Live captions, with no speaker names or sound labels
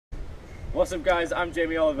What's up guys, I'm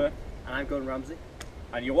Jamie Oliver. And I'm Gordon Ramsay.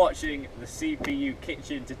 And you're watching the CPU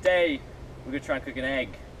Kitchen. Today, we're going to try and cook an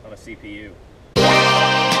egg on a CPU.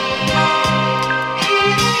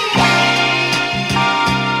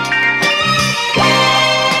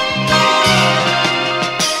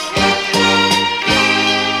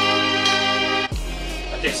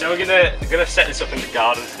 Okay, so we're gonna set this up in the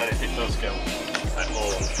garden, and if it does go like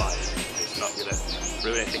all on fire, it's not gonna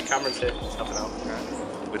ruin anything. Cameron's here, he's helping out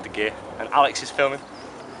with the gear, and Alex is filming.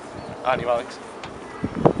 Aren't you, Alex?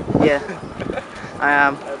 Yeah, I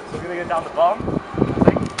am. So we're gonna go down the bottom, I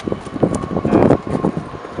think.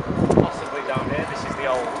 Possibly down here. This is the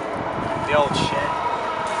old shed.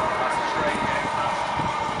 That's a tray here.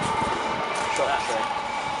 Shot that tray.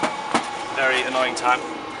 Very annoying time,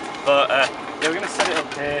 but yeah, we're gonna set it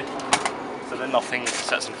up here so that nothing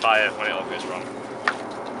sets on fire when it all goes wrong.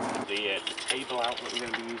 The table out that we're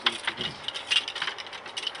going to be using for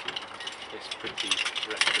this pretty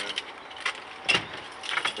retro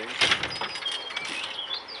thing.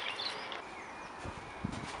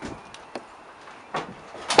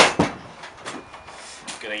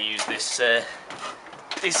 Going to use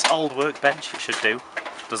this old workbench. It should do.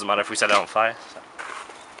 Doesn't matter if we set it on fire. So.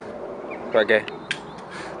 Right, go.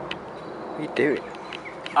 What are you doing?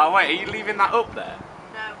 Oh wait, are you leaving that up there?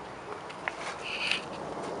 No.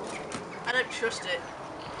 I don't trust it.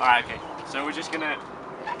 Alright, okay. So we're just gonna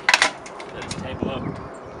let this table up.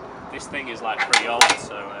 This thing is like pretty old,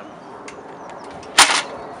 so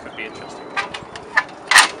could be interesting.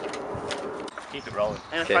 Keep it rolling.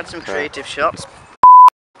 I'm gonna find some creative shots.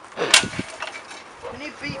 Can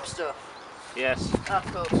you beep stuff? Yes. Oh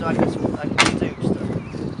cool, so I can do stuff.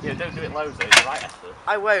 Yeah, don't do it loads though, you're right after.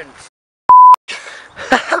 I won't.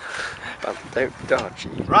 Don't dodge.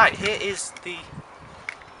 Right, here is the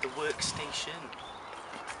workstation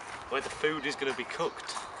where the food is going to be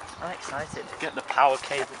cooked. I'm excited. Get the power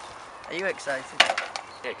cable. Are you excited?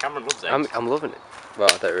 Yeah, Cameron loves eggs. I'm loving it. Well,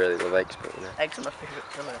 I don't really love eggs, but you know. Eggs are my favourite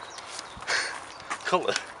colour.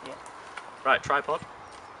 Colour? Yeah. Right, tripod.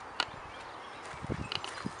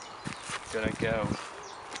 Gonna go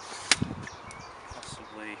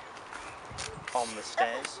possibly on the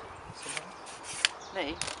stairs somehow.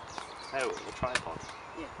 Me? No, the tripod.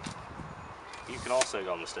 Yeah. You can also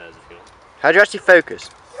go on the stairs if you want. How do you actually focus?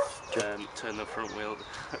 Turn the front wheel.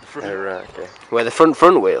 Oh right, okay. Where the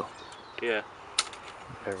front wheel? Yeah.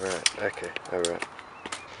 Oh right, okay, oh right.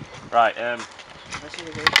 Right, Where's the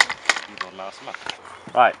other keyboard, mouse, and mouse.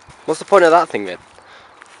 Right. What's the point of that thing then?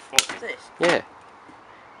 What? this? Yeah.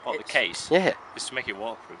 What, the case? Yeah. It's to make it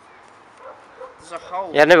waterproof. There's a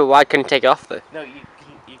hole. Yeah, no, but why couldn't you take it off though? No, you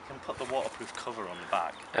can put the waterproof cover on the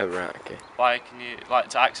back. Oh right, okay. Why can you, like,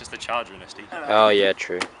 to access the charger in SD? Oh yeah,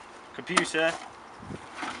 true. Computer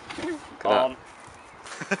Look at on.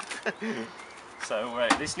 So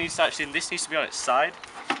this needs to be on its side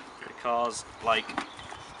because, like,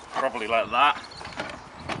 probably like that.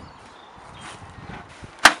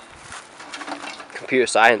 Computer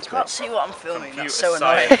science, I can't mate. see what I'm filming, Computer that's so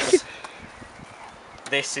annoying. science.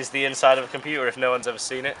 This is the inside of a computer if no one's ever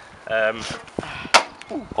seen it.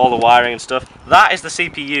 All the wiring and stuff. That is the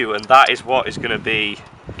CPU, and that is what is going to be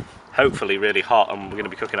hopefully really hot and we're going to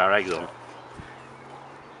be cooking our eggs on.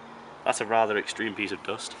 That's a rather extreme piece of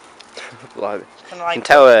dust. Blimey. Can You can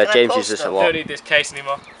tell I James pull uses this a stuff? lot. Don't need this case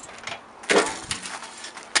anymore.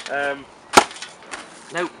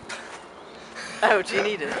 Nope. Oh, do you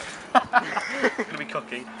need it? We're going to be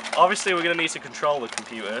cooking. Obviously we're going to need to control the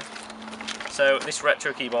computer. So this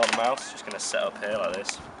retro keyboard and mouse, just going to set up here like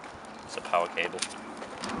this. It's a power cable.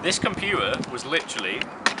 This computer was literally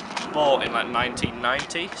bought in like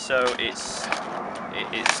 1990, so it's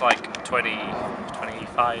like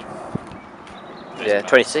 25. Yeah,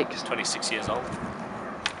 26. 26 years old.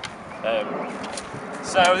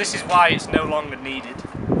 So this is why it's no longer needed,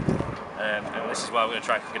 and this is why we're going to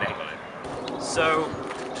try and cook an egg on it. So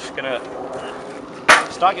just going to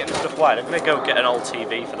start getting stuff wired. I'm going to go get an old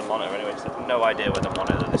TV for the monitor anyway, because I have no idea where the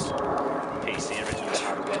monitor this PC originally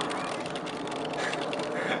had.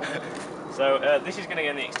 So this is going to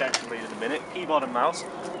get in the extension lead in a minute. Keyboard and mouse.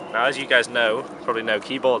 Now, as you guys know, probably know,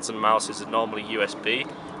 keyboards and mouses are normally USB.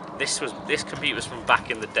 This computer was from back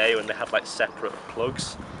in the day when they had like separate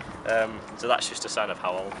plugs. So that's just a sign of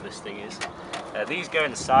how old this thing is. These go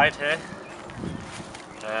inside here,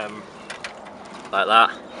 like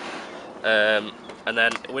that. And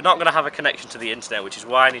then we're not going to have a connection to the internet, which is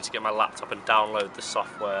why I need to get my laptop and download the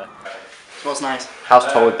software. Smells nice. How's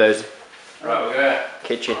told those? Right, we're going to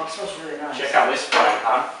Kitchen. Oh, it smells really nice. check out this frying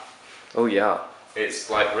pan. Oh yeah. It's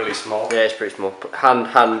like really small. Yeah, it's pretty small. Hand.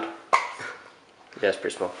 Yeah, it's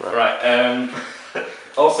pretty small. Right. Right,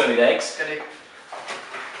 Also need eggs.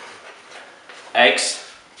 Eggs.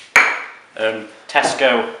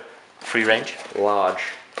 Tesco free range. Large.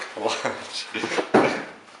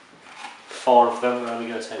 4 of them, we're only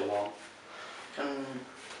going to take 1.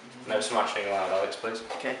 No smashing allowed, Alex, please.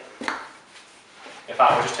 Okay. In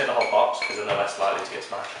fact, we'll just take the whole box because then they're less likely to get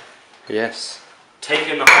smashed. Yes.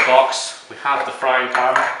 Taking the whole box, we have the frying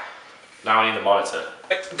pan. Now I need the monitor.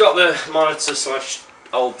 I've got the monitor slash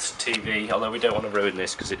old TV, although we don't want to ruin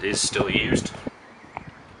this because it is still used.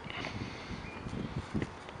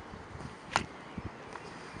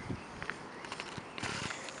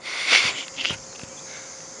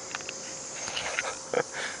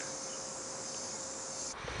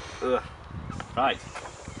 Ugh. Right.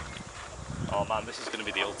 Oh man, this is going to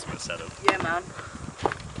be the ultimate setup. Yeah, man.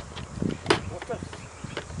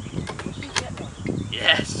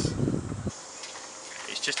 Yes!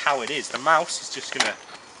 It's just how it is. The mouse is just going to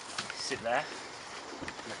sit there. I'm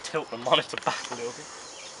going to tilt the monitor back a little bit.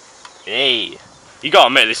 Hey! You got to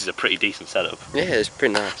admit this is a pretty decent setup. Yeah, it's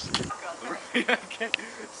pretty nice. Okay,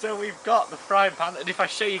 so we've got the frying pan, and if I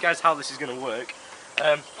show you guys how this is going to work,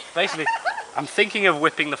 basically I'm thinking of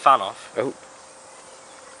whipping the fan off. Oh.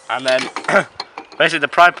 And then basically the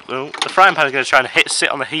frying pan is going to try and sit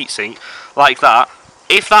on the heatsink like that.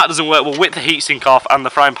 If that doesn't work, we'll whip the heatsink off and the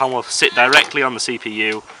frying pan will sit directly on the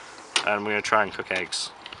CPU, and we're going to try and cook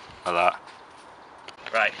eggs like that.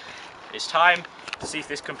 Right, it's time to see if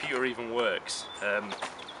this computer even works. I'm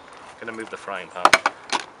going to move the frying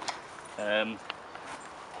pan.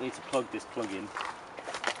 Need to plug this plug in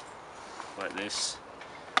like this.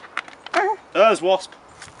 Oh, there's wasp.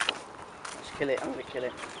 Let's kill it. I'm gonna kill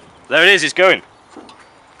it. There it is. It's going.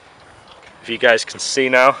 If you guys can see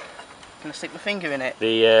now, Can I stick my finger in it?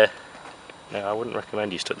 the no, I wouldn't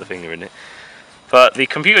recommend you stuck the finger in it. But the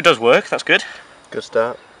computer does work. That's good. Good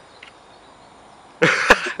start.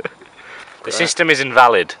 The system is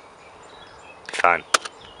invalid. Fine.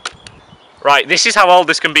 Right, this is how old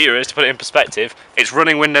this computer is, to put it in perspective. It's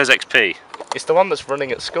running Windows XP. It's the one that's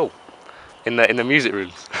running at school, in the music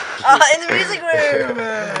rooms. Oh, in the music room!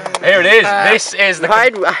 Here it is. This is the.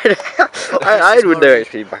 I had Windows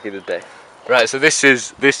XP back in the day. Right, so this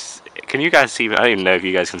is this. Can you guys see? I don't even know if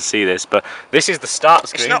you guys can see this, but this is the start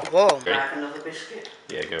screen. It's not warm. Ready? Have another biscuit.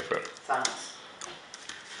 Yeah, go for it. Thanks.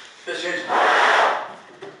 Biscuit.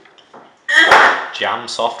 Jam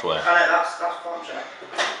software. That's flapjack.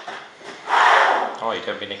 Oh, you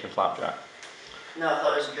don't be nicking flapjack. No, I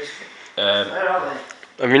thought it was a biscuit. Where are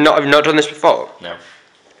they? Have you not done this before? No.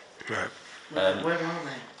 Right. Where are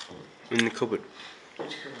they? In the cupboard.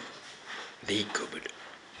 Which cupboard? The cupboard.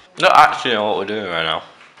 Not actually know what we're doing right now.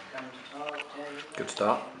 Good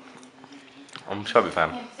start. I'm sure we'll be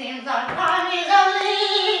fine. It seems our time is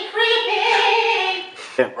only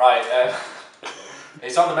creeping. Right,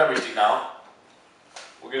 it's on the memory stick now.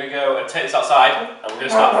 We're going to go and take this outside and we're going to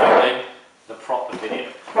start filming the proper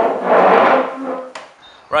video.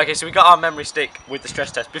 Right, okay, so we got our memory stick with the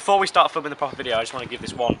stress test. Before we start filming the proper video, I just want to give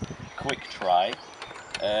this one quick try.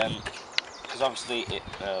 Because obviously it...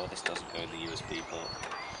 Oh, this doesn't go in the USB port.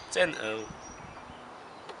 It's in... Oh.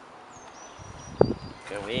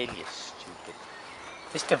 Go in, you stupid.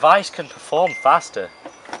 This device can perform faster.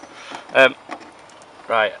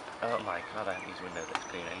 Right. Oh my god, I haven't used Windows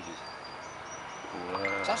XP in ages. Whoa.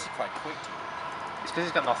 It's actually quite quick to work. It's because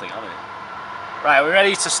it's got nothing on it. Right, are we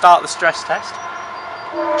ready to start the stress test?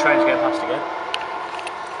 Train's getting past again.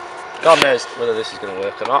 God knows whether this is going to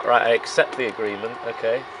work or not. Right, I accept the agreement.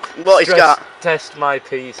 Okay. What he's got? Test my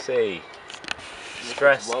PC.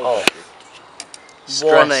 Stress off.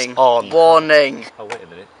 Warning. Stress on. Warning. Oh wait a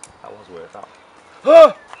minute, that was worth that.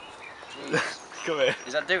 Come here.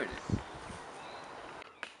 Is that doing it?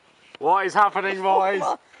 What is happening, boys?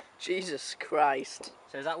 Jesus Christ.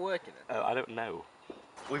 So is that working then? Oh, I don't know.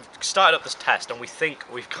 We've started up this test and we think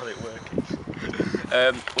we've got it working.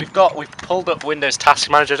 We've pulled up Windows Task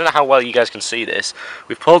Manager. I don't know how well you guys can see this.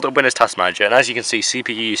 We've pulled up Windows Task Manager, and as you can see,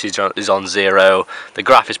 CPU usage is on 0. The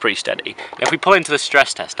graph is pretty steady. If we pull into the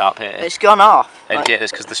stress test up here, It's gone off. and yeah,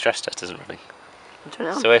 it's because the stress test isn't running. I don't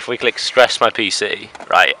know. So if we click Stress My PC,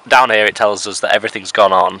 right down here, it tells us that everything's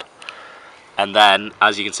gone on. And then,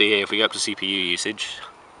 as you can see here, if we go up to CPU usage,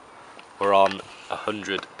 we're on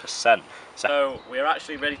 100%. So we're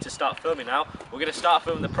actually ready to start filming now. We're going to start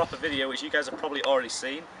filming the proper video, which you guys have probably already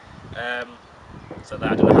seen. So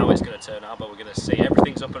that, I don't know how it's going to turn out, but we're going to see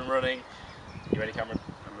everything's up and running. You ready, Cameron?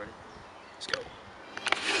 I'm ready. Let's go.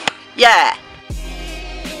 Yeah.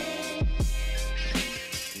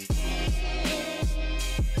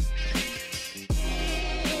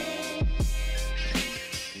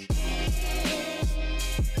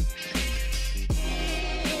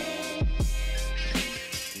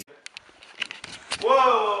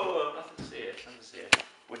 Whoa! Nothing to see here. Nothing to see here.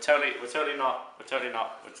 We're totally not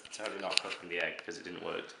cooking the egg because it didn't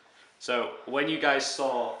work. So when you guys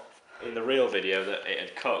saw in the real video that it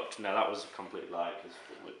had cooked, now that was a complete lie because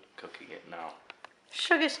we're cooking it now.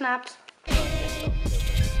 Sugar snaps.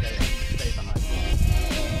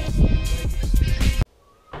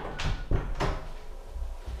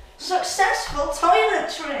 Successful toilet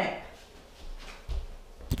trip.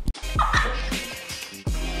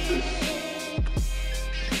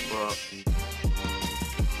 What?